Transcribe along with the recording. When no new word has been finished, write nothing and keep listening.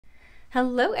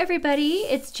Hello everybody,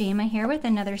 it's Jayma here with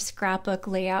another scrapbook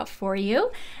layout for you,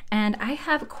 and I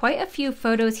have quite a few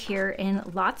photos here in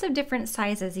lots of different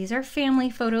sizes. These are family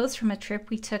photos from a trip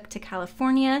we took to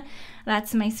California.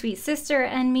 That's my sweet sister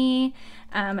and me.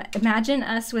 Imagine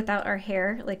us without our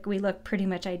hair. Like, we look pretty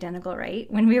much identical, right?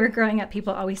 When we were growing up,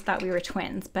 people always thought we were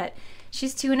twins, but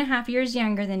she's 2.5 years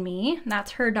younger than me.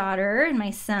 That's her daughter and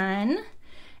my son.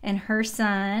 And her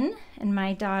son and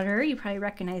my daughter. You probably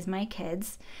recognize my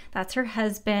kids. That's her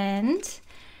husband.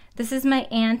 This is my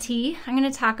auntie. I'm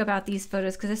going to talk about these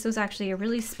photos because this was actually a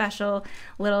really special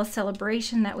little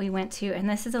celebration that we went to, and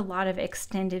this is a lot of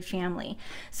extended family.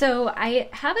 So I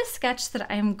have a sketch that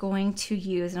I'm going to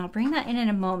use, and I'll bring that in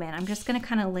a moment. I'm just going to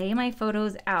kind of lay my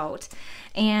photos out,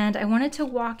 and I wanted to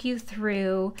walk you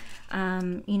through,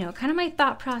 kind of my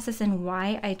thought process and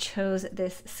why I chose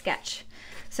this sketch.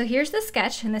 So here's the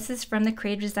sketch, and this is from the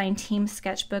Creative Design Team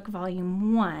Sketchbook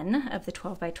Volume 1 of the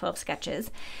 12 by 12 sketches.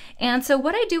 And so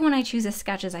what I do when I choose a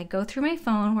sketch is I go through my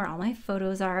phone where all my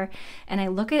photos are, and I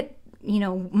look at,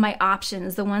 my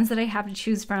options, the ones that I have to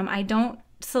choose from. I don't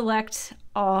select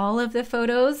all of the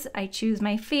photos. I choose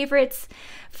my favorites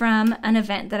from an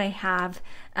event that I have,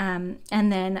 and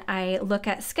then I look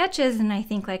at sketches and I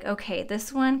think like, okay,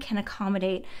 this one can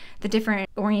accommodate the different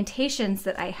orientations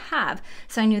that I have.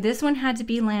 So I knew this one had to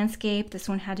be landscape, this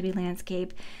one had to be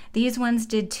landscape. These ones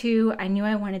did too. I knew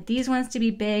I wanted these ones to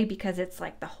be big because it's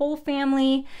like the whole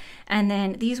family, and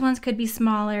then these ones could be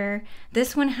smaller.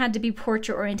 This one had to be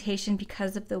portrait orientation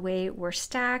because of the way we're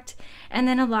stacked, and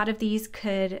then a lot of these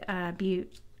could be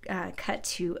cut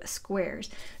to squares.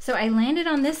 So I landed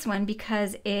on this one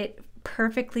because it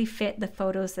perfectly fit the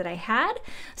photos that I had.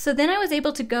 So then I was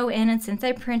able to go in, and since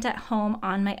I print at home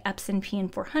on my Epson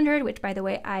PN400, which by the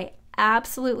way I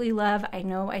absolutely love, I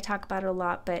know I talk about it a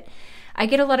lot, but I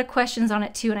get a lot of questions on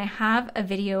it too, and I have a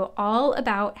video all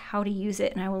about how to use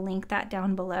it, and I will link that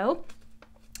down below,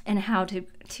 and how to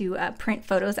print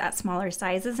photos at smaller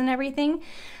sizes and everything.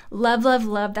 Love, love,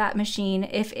 love that machine.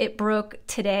 If it broke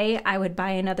today, I would buy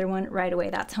another one right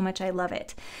away. That's how much I love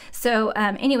it. So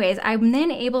anyways, I'm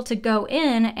then able to go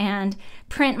in and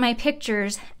print my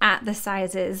pictures at the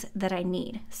sizes that I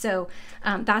need. So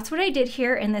that's what I did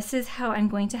here, and this is how I'm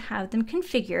going to have them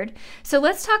configured. So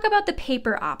let's talk about the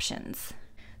paper options.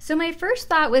 So my first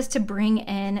thought was to bring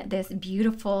in this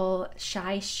beautiful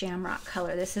Shy Shamrock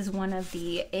color. This is one of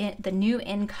the new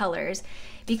in colors,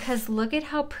 because look at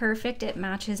how perfect it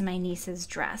matches my niece's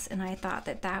dress, and I thought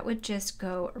that that would just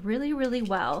go really, really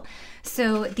well.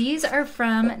 So these are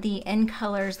from the In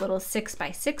Colors little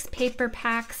 6x6 paper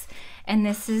packs, and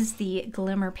this is the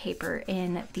glimmer paper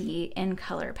in the In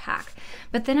Color pack.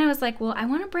 But then I was like, well, I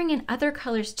want to bring in other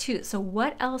colors too, so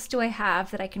what else do I have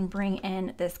that I can bring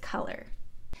in this color?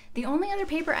 The only other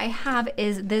paper I have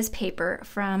is this paper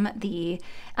from the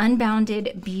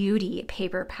Unbounded Beauty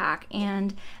paper pack,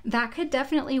 and that could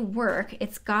definitely work.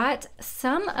 It's got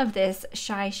some of this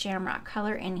Shy Shamrock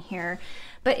color in here,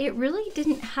 but it really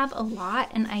didn't have a lot,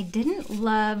 and I didn't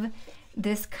love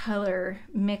this color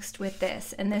mixed with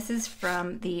this. And this is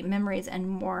from the Memories and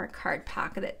More card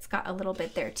pack that's got a little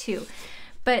bit there too.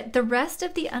 But the rest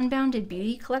of the Unbounded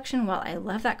Beauty collection, while I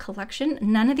love that collection,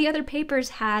 none of the other papers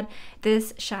had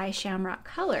this Shy Shamrock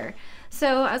color.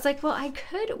 So I was like, well, I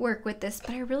could work with this,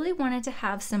 but I really wanted to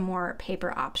have some more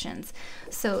paper options.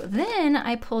 So then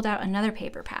I pulled out another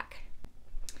paper pack.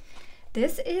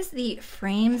 This is the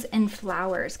Frames and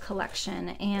Flowers collection,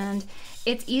 and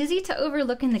it's easy to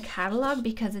overlook in the catalog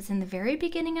because it's in the very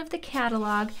beginning of the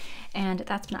catalog, and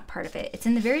that's not part of it. It's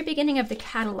in the very beginning of the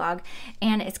catalog,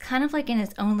 and it's kind of like in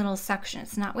its own little section.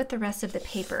 It's not with the rest of the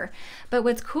paper. But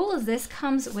what's cool is this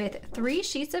comes with 3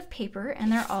 sheets of paper,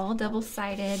 and they're all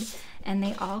double-sided, and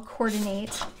they all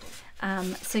coordinate.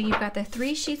 So you've got the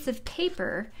 3 sheets of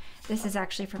paper. This is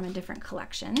actually from a different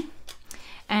collection.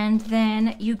 And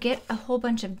then you get a whole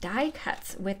bunch of die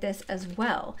cuts with this as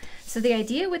well. So the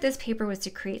idea with this paper was to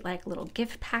create like little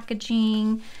gift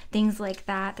packaging, things like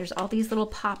that. There's all these little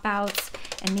pop outs,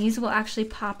 and these will actually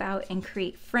pop out and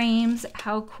create frames.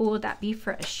 How cool would that be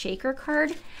for a shaker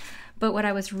card? But what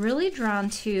I was really drawn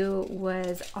to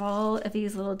was all of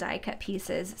these little die cut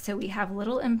pieces. So we have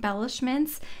little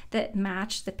embellishments that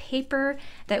match the paper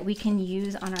that we can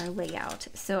use on our layout.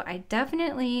 So I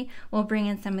definitely will bring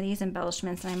in some of these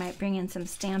embellishments, and I might bring in some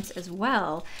stamps as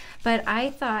well. But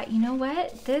I thought, you know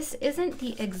what? This isn't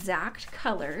the exact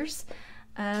colors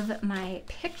of my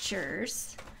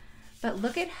pictures, but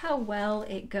look at how well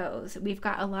it goes. We've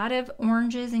got a lot of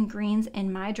oranges and greens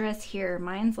in my dress here.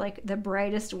 Mine's like the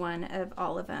brightest one of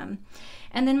all of them.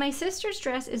 And then my sister's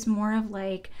dress is more of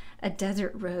like a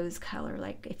desert rose color,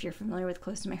 like if you're familiar with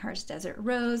Close to My Heart's Desert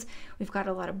Rose. We've got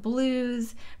a lot of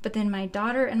blues, but then my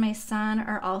daughter and my son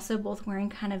are also both wearing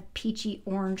kind of peachy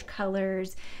orange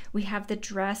colors. We have the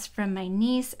dress from my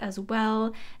niece as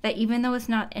well, that even though it's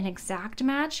not an exact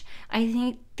match,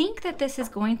 I think that this is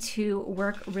going to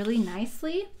work really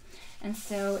nicely. And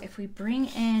so if we bring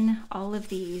in all of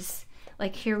these,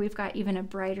 like here we've got even a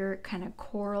brighter kind of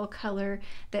coral color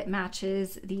that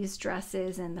matches these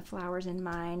dresses and the flowers in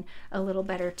mine a little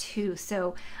better too.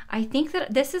 So I think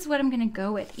that this is what I'm gonna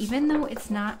go with. Even though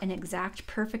it's not an exact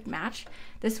perfect match,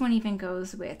 this one even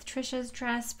goes with Trisha's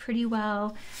dress pretty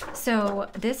well. So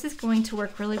this is going to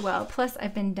work really well. Plus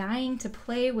I've been dying to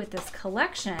play with this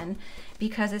collection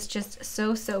because it's just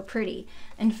so, so pretty.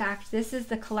 In fact, this is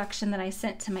the collection that I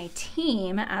sent to my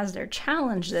team as their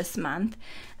challenge this month.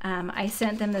 I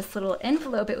sent them this little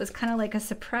envelope. It was kind of like a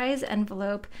surprise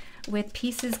envelope with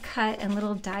pieces cut and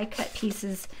little die cut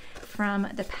pieces from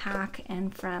the pack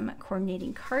and from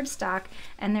Coordinating Cardstock.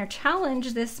 And their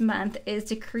challenge this month is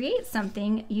to create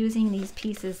something using these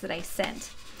pieces that I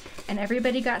sent. And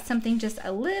everybody got something just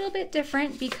a little bit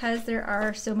different because there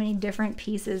are so many different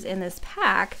pieces in this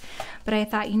pack. But I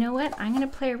thought, you know what, I'm gonna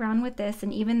play around with this,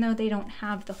 and even though they don't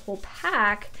have the whole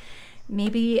pack,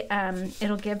 maybe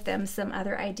it'll give them some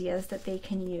other ideas that they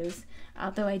can use.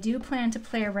 Although I do plan to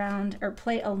play around or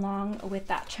play along with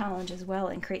that challenge as well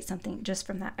and create something just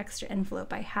from that extra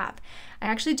envelope I have. I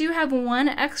actually do have one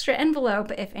extra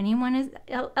envelope. If anyone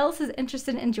else is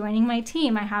interested in joining my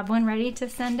team, I have one ready to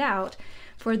send out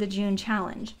for the June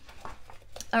challenge.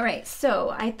 All right,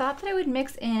 so I thought that I would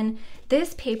mix in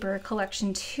this paper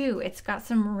collection too. It's got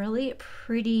some really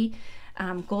pretty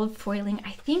gold foiling.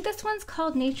 I think this one's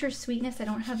called Nature's Sweetness. I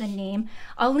don't have the name.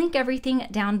 I'll link everything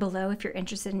down below if you're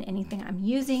interested in anything I'm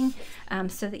using,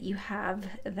 so that you have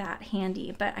that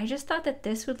handy. But I just thought that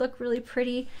this would look really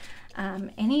pretty.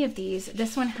 Any of these,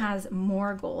 this one has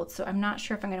more gold, so I'm not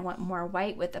sure if I'm going to want more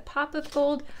white with a pop of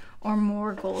gold or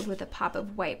more gold with a pop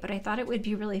of white, but I thought it would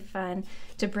be really fun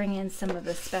to bring in some of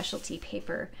the specialty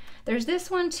paper. There's this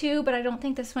one too, but I don't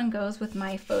think this one goes with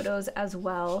my photos as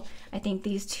well. I think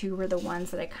these two were the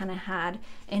ones that I kind of had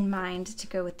in mind to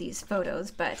go with these photos,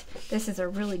 but this is a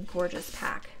really gorgeous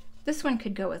pack. This one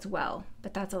could go as well,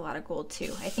 but that's a lot of gold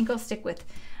too. I think I'll stick with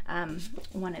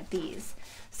one of these.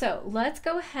 So let's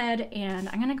go ahead, and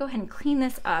I'm gonna go ahead and clean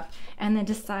this up and then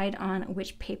decide on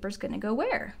which paper's gonna go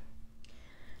where.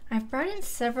 I've brought in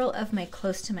several of my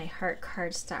Close to My Heart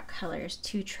cardstock colors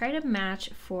to try to match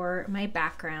for my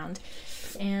background,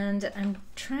 and I'm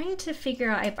trying to figure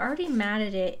out, I've already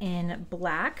matted it in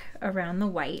black around the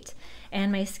white,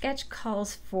 and my sketch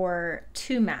calls for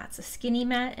two mats, a skinny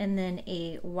mat and then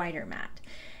a wider mat.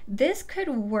 This could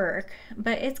work,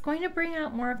 but it's going to bring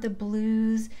out more of the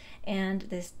blues and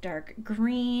this dark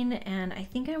green, and I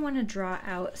think I want to draw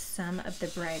out some of the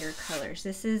brighter colors.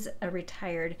 This is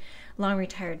a long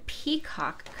retired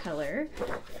peacock color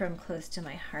from Close to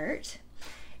My Heart.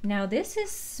 Now this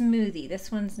is Smoothie.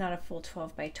 This one's not a full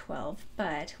 12 by 12,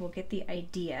 but we'll get the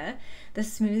idea. The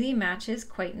Smoothie matches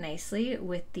quite nicely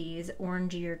with these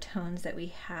orangier tones that we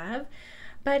have.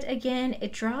 But again,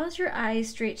 it draws your eyes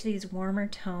straight to these warmer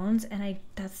tones, and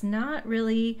that's not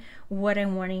really what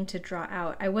I'm wanting to draw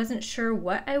out. I wasn't sure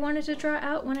what I wanted to draw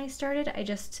out when I started. I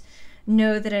just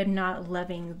know that I'm not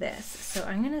loving this. So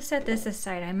I'm gonna set this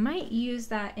aside. I might use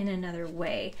that in another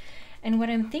way. And what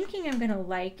I'm thinking I'm gonna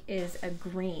like is a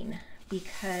green,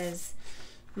 because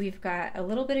we've got a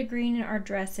little bit of green in our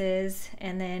dresses,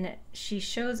 and then she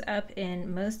shows up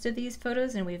in most of these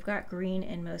photos, and we've got green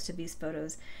in most of these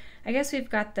photos. I guess we've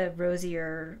got the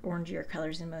rosier, orangier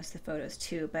colors in most of the photos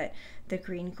too, but the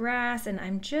green grass, and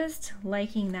I'm just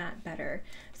liking that better.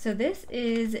 So this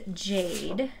is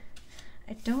Jade.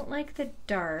 I don't like the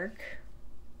dark.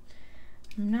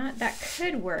 That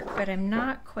could work, but I'm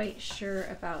not quite sure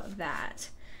about that.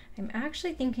 I'm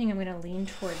actually thinking I'm gonna lean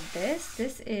toward this.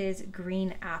 This is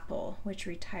Green Apple, which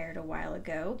retired a while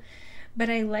ago. But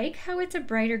I like how it's a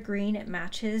brighter green. It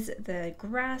matches the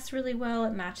grass really well.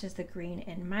 It matches the green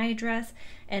in my dress,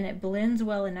 and it blends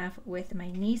well enough with my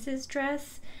niece's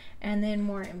dress. And then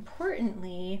more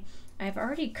importantly, I've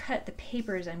already cut the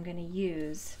papers I'm going to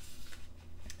use.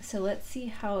 So let's see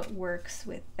how it works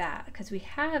with that, because we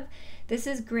have, this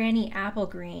is Granny Apple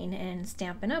Green in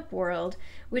Stampin' Up world,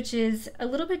 which is a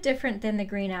little bit different than the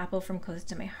green apple from Close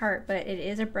to My Heart, but it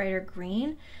is a brighter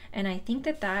green, and I think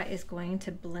that that is going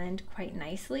to blend quite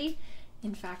nicely.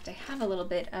 In fact, I have a little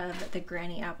bit of the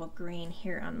Granny Apple Green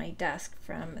here on my desk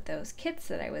from those kits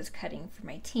that I was cutting for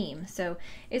my team. So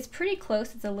it's pretty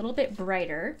close. It's a little bit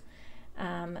brighter.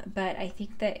 but I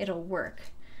think that it'll work.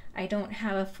 I don't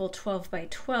have a full 12 by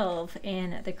 12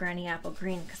 in the Granny Apple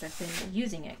Green because I've been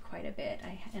using it quite a bit.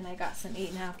 And I got some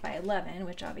 8.5 by 11,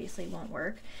 which obviously won't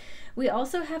work. We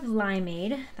also have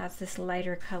Limeade, that's this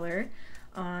lighter color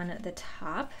on the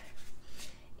top.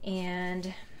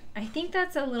 And I think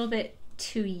that's a little bit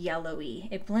too yellowy.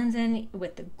 It blends in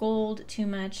with the gold too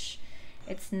much.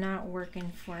 It's not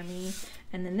working for me.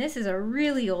 And then this is a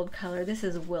really old color. This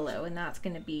is Willow, and that's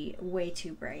going to be way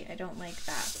too bright. I don't like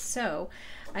that. So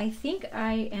I think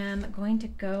I am going to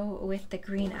go with the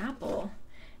Green Apple.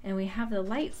 And we have the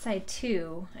light side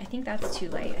too. I think that's too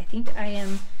light. I think I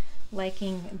am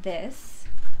liking this.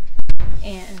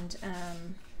 And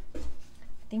I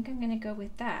think I'm going to go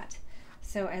with that.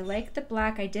 So I like the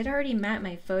black. I did already mat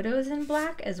my photos in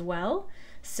black as well.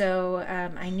 So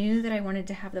I knew that I wanted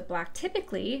to have the black.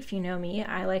 Typically, if you know me,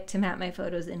 I like to mat my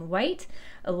photos in white.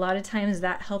 A lot of times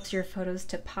that helps your photos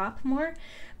to pop more.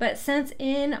 But since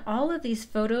in all of these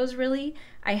photos really,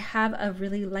 I have a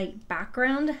really light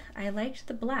background, I liked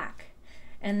the black.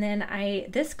 And then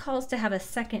this calls to have a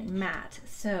second mat.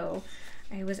 So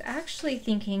I was actually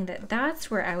thinking that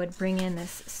that's where I would bring in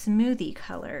this Smoothie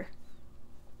color.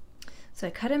 So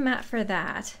I cut a mat for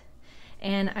that.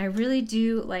 And I really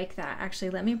do like that. Actually,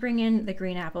 let me bring in the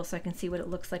Green Apple so I can see what it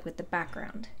looks like with the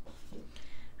background.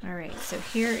 All right, so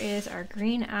here is our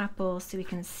Green Apple so we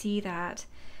can see that.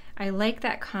 I like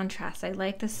that contrast. I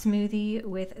like the Smoothie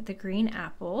with the Green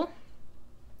Apple.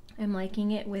 I'm liking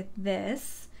it with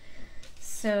this.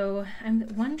 So I'm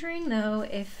wondering though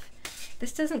if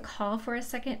this doesn't call for a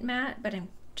second mat, but I'm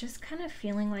just kind of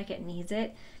feeling like it needs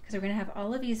it because we're gonna have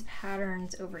all of these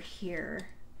patterns over here.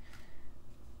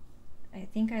 I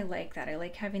think I like that. I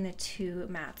like having the two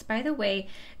mats. By the way,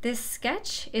 this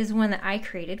sketch is one that I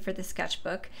created for the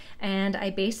sketchbook, and I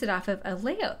based it off of a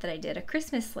layout that I did, a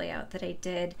Christmas layout that I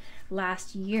did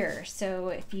last year. So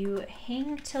if you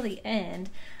hang till the end,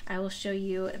 I will show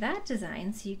you that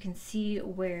design so you can see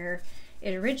where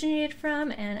it originated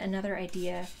from and another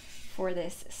idea for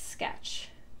this sketch.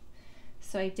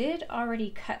 So I did already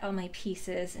cut all my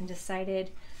pieces and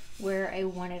decided where I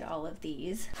wanted all of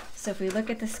these. So if we look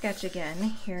at the sketch again,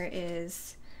 here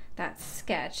is that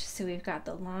sketch. So we've got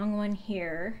the long one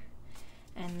here,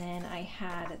 and then I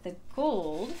had the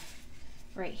gold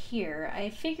right here. I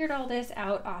figured all this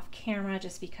out off camera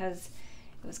just because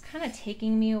it was kind of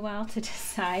taking me a while to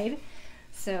decide.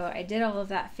 So I did all of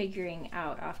that figuring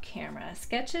out off camera.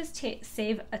 Sketches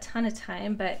save a ton of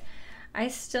time, but I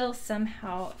still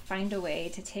somehow find a way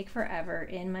to take forever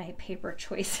in my paper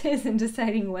choices and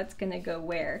deciding what's gonna go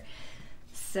where.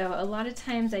 So a lot of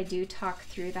times I do talk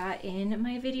through that in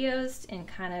my videos and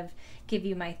kind of give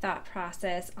you my thought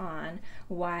process on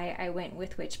why I went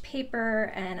with which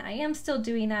paper, and I am still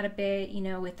doing that a bit, you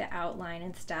know, with the outline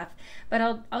and stuff, but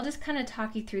I'll just kind of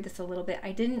talk you through this a little bit.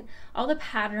 All the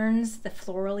patterns, the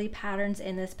florally patterns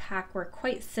in this pack were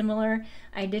quite similar.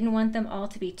 I didn't want them all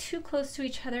to be too close to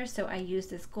each other, so I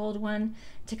used this gold one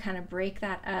to kind of break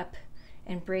that up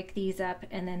and break these up,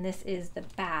 and then this is the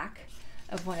back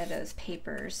of one of those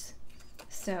papers.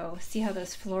 So see how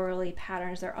those florally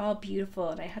patterns are all beautiful,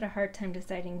 and I had a hard time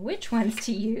deciding which ones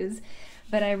to use,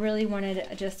 but I really wanted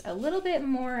just a little bit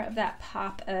more of that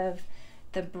pop of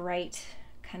the bright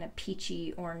kind of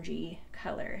peachy orangey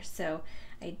color. So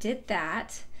I did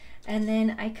that, and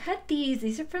then I cut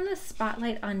these are from the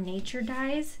Spotlight on Nature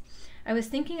dies. I was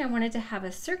thinking I wanted to have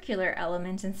a circular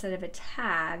element instead of a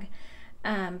tag,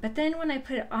 but then when I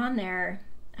put it on there,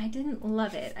 I didn't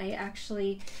love it. I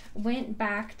actually went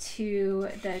back to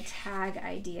the tag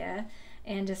idea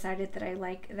and decided that I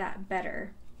like that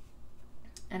better.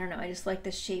 I don't know, I just like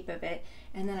the shape of it.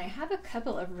 And then I have a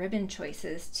couple of ribbon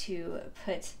choices to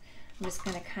put. I'm just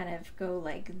gonna kind of go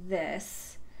like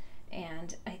this,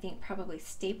 and I think probably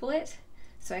staple it.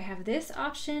 So I have this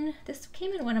option. This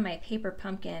came in one of my paper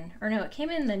pumpkin, or no, it came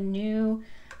in the new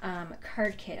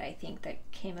card kit, I think,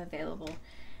 that came available.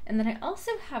 And then I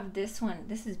also have this one.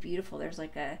 This is beautiful. There's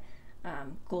like a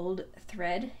gold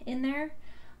thread in there,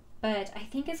 but I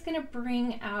think it's gonna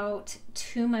bring out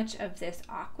too much of this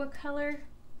aqua color,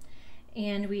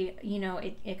 and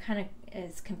it kind of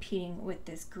is competing with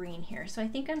this green here. So I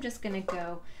think I'm just gonna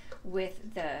go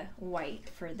with the white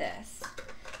for this,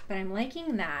 but I'm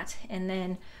liking that. And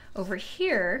then over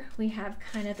here we have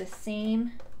kind of the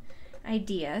same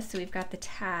idea. So we've got the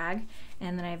tag,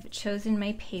 and then I've chosen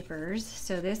my papers.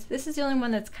 So this is the only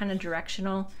one that's kind of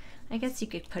directional. I guess you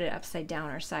could put it upside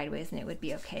down or sideways and it would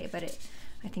be okay, but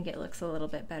I think it looks a little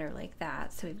bit better like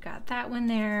that. So we've got that one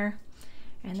there,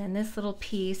 and then this little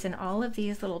piece, and all of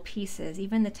these little pieces,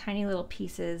 even the tiny little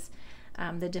pieces,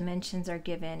 The dimensions are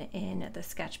given in the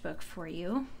sketchbook for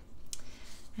you.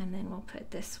 And then we'll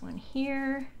put this one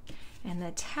here, and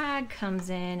the tag comes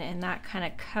in, and that kind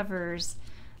of covers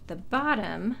the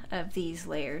bottom of these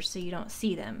layers so you don't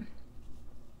see them.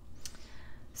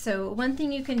 So one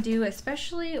thing you can do,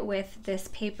 especially with this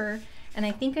paper, and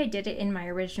I think I did it in my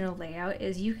original layout,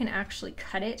 is you can actually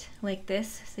cut it like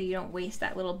this so you don't waste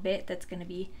that little bit that's going to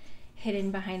be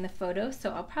hidden behind the photo.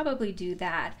 So I'll probably do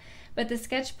that. But the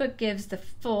sketchbook gives the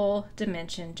full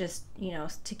dimension, just, you know,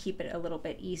 to keep it a little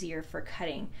bit easier for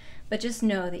cutting. But just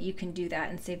know that you can do that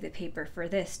and save the paper for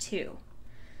this too.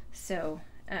 So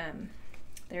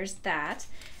there's that.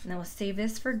 And then we'll save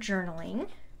this for journaling.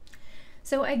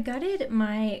 So I gutted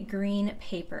my green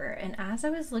paper, and as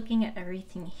I was looking at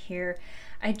everything here,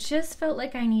 I just felt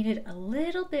like I needed a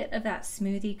little bit of that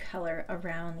smoothie color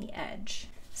around the edge.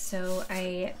 So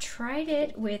I tried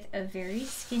it with a very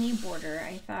skinny border.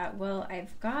 I thought, well,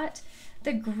 I've got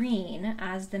the green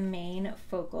as the main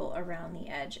focal around the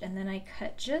edge, and then I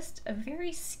cut just a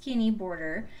very skinny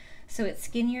border, so it's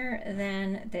skinnier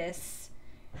than this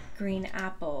green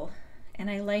apple. And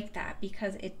I like that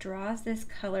because it draws this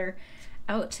color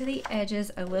out to the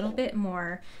edges a little bit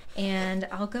more. And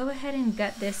I'll go ahead and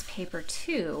gut this paper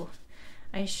too.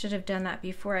 I should have done that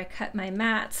before I cut my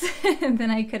mats, and then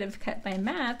I could have cut my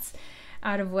mats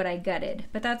out of what I gutted,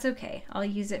 but that's okay. I'll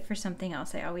use it for something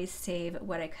else. I always save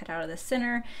what I cut out of the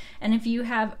center. And if you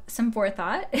have some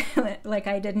forethought, like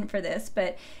I didn't for this,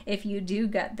 but if you do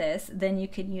gut this, then you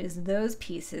can use those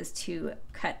pieces to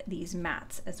cut these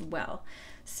mats as well.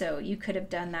 So you could have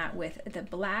done that with the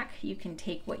black. You can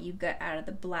take what you gut out of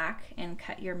the black and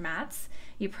cut your mats.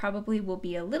 You probably will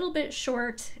be a little bit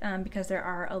short because there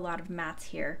are a lot of mats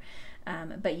here.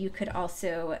 But you could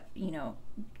also, you know,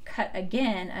 cut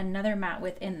again another mat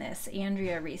within this.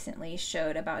 Andrea recently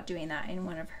showed about doing that in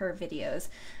one of her videos.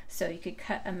 So you could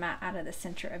cut a mat out of the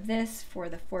center of this for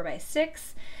the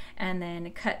 4x6, and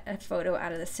then cut a photo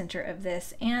out of the center of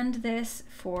this and this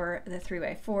for the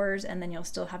 3x4s, and then you'll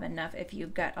still have enough if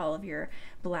you've got all of your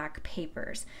black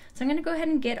papers. So I'm going to go ahead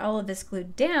and get all of this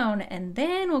glued down, and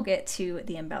then we'll get to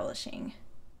the embellishing.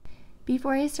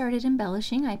 Before I started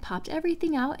embellishing, I popped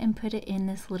everything out and put it in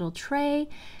this little tray,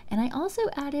 and I also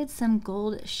added some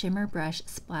gold shimmer brush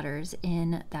splatters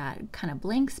in that kind of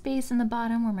blank space in the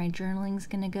bottom where my journaling's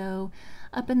gonna go,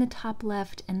 up in the top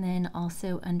left, and then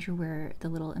also under where the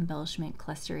little embellishment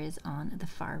cluster is on the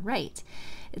far right.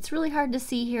 It's really hard to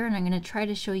see here, and I'm gonna try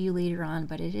to show you later on,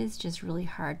 but it is just really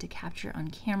hard to capture on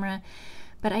camera.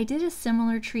 But I did a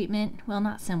similar treatment, well,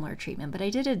 not similar treatment, but I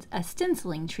did a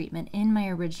stenciling treatment in my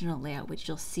original layout, which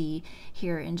you'll see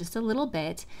here in just a little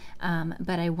bit.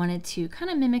 But I wanted to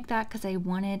kind of mimic that because I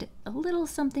wanted a little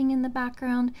something in the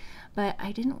background, but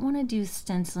I didn't want to do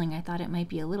stenciling. I thought it might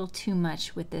be a little too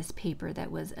much with this paper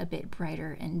that was a bit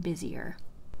brighter and busier.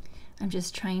 I'm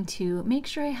just trying to make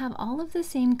sure I have all of the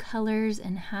same colors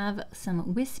and have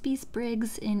some wispy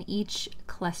sprigs in each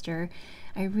cluster.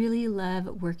 I really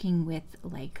love working with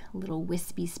like little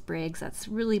wispy sprigs. That's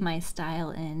really my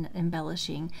style in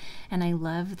embellishing. And I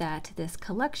love that this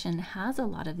collection has a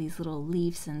lot of these little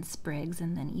leaves and sprigs,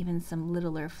 and then even some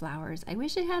littler flowers. I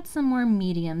wish it had some more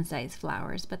medium-sized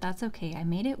flowers, but that's okay. I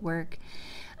made it work.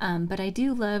 But I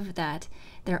do love that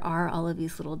there are all of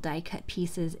these little die cut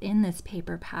pieces in this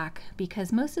paper pack,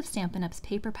 because most of Stampin' Up's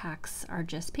paper packs are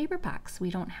just paper packs.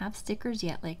 We don't have stickers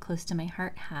yet like Close to My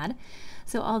Heart had.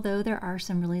 So although there are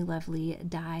some really lovely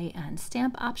die and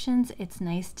stamp options, it's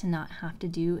nice to not have to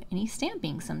do any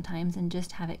stamping sometimes and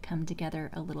just have it come together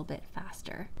a little bit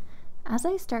faster. As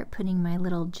I start putting my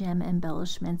little gem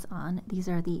embellishments on, these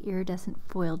are the iridescent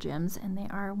foil gems, and they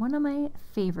are one of my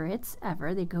favorites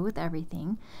ever. They go with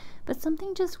everything, but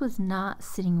something just was not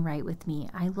sitting right with me.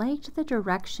 I liked the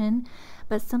direction,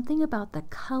 but something about the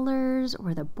colors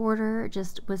or the border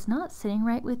just was not sitting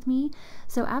right with me.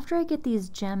 So after I get these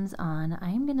gems on,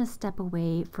 I am going to step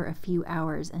away for a few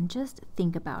hours and just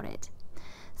think about it.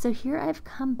 So here I've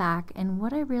come back, and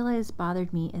what I realized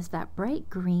bothered me is that bright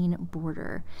green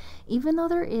border. Even though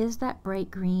there is that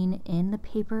bright green in the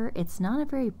paper, it's not a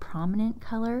very prominent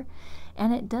color,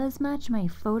 and it does match my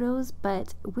photos,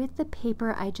 but with the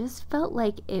paper I just felt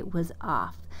like it was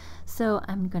off. So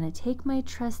I'm going to take my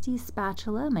trusty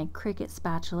spatula, my Cricut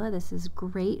spatula. This is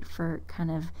great for kind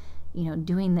of, you know,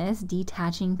 doing this,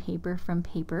 detaching paper from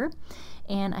paper.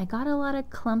 And I got a lot of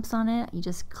clumps on it. You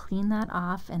just clean that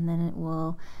off, and then it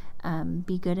will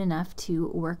be good enough to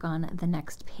work on the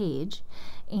next page.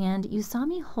 And you saw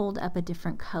me hold up a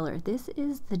different color. This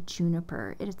is the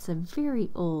Juniper. It's a very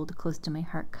old, close to my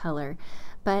heart color,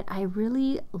 but I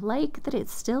really like that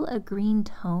it's still a green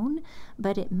tone,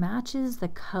 but it matches the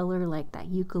color, like that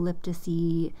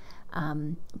eucalyptus-y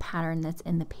pattern that's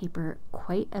in the paper,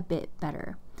 quite a bit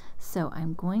better. So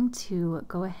I'm going to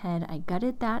go ahead, I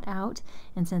gutted that out,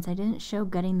 and since I didn't show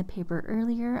gutting the paper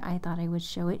earlier, I thought I would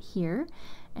show it here.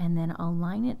 And then I'll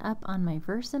line it up on my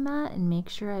Versamat and make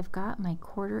sure I've got my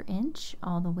 1/4 inch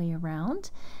all the way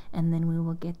around, and then we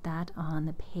will get that on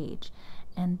the page.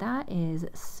 And that is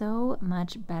so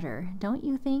much better, don't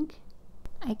you think?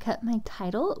 I cut my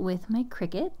title with my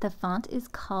Cricut. The font is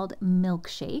called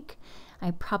Milkshake.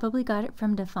 I probably got it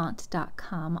from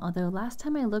defont.com, although last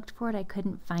time I looked for it I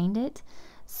couldn't find it,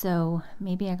 so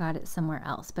maybe I got it somewhere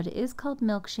else. But it is called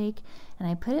Milkshake, and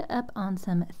I put it up on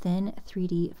some thin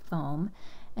 3D foam.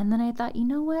 And then I thought, you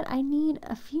know what, I need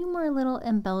a few more little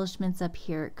embellishments up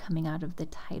here coming out of the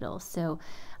title. So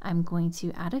I'm going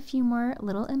to add a few more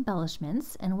little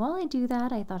embellishments. And while I do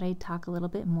that, I thought I'd talk a little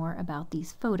bit more about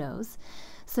these photos.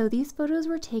 So these photos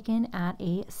were taken at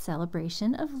a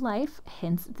celebration of life,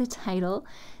 hence the title.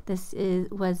 This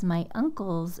was my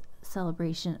uncle's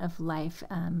celebration of life.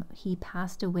 He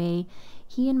passed away.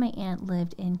 He and my aunt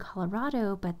lived in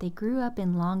Colorado, but they grew up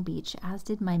in Long Beach, as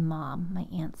did my mom, my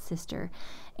aunt's sister.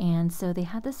 And so they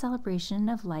had the celebration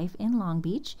of life in Long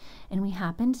Beach, and we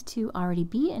happened to already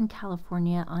be in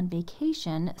California on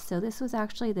vacation. So this was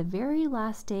actually the very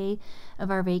last day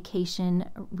of our vacation.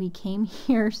 We came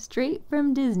here straight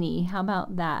from Disney. How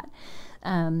about that?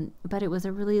 But it was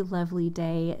a really lovely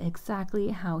day, exactly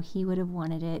how he would have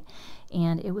wanted it.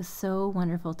 And it was so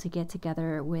wonderful to get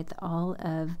together with all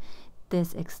of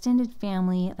this extended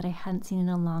family that I hadn't seen in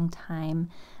a long time.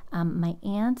 My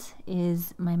aunt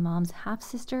is my mom's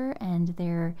half-sister, and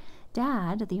their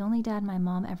dad, the only dad my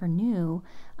mom ever knew,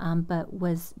 but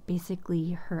was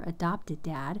basically her adopted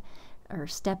dad, or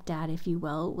stepdad, if you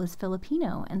will, was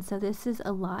Filipino. And so this is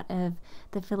a lot of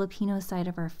the Filipino side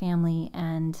of our family,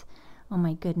 and oh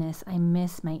my goodness, I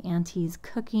miss my auntie's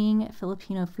cooking.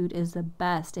 Filipino food is the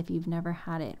best if you've never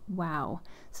had it. Wow.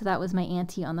 So that was my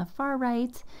auntie on the far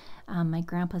right, my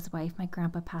grandpa's wife. My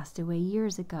grandpa passed away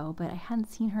years ago, but I hadn't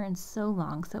seen her in so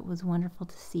long, so it was wonderful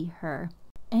to see her.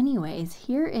 Anyways,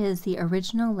 here is the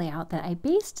original layout that I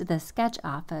based the sketch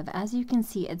off of. As you can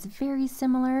see, it's very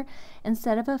similar.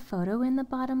 Instead of a photo in the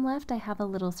bottom left, I have a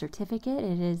little certificate.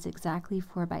 It is exactly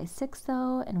 4x6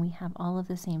 though, and we have all of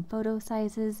the same photo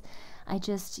sizes. I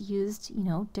just used,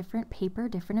 different paper,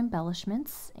 different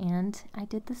embellishments, and I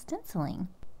did the stenciling.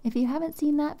 If you haven't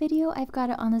seen that video, I've got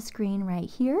it on the screen right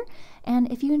here.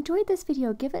 And if you enjoyed this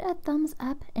video, give it a thumbs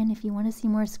up. And if you want to see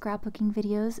more scrapbooking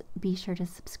videos, be sure to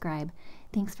subscribe.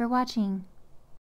 Thanks for watching.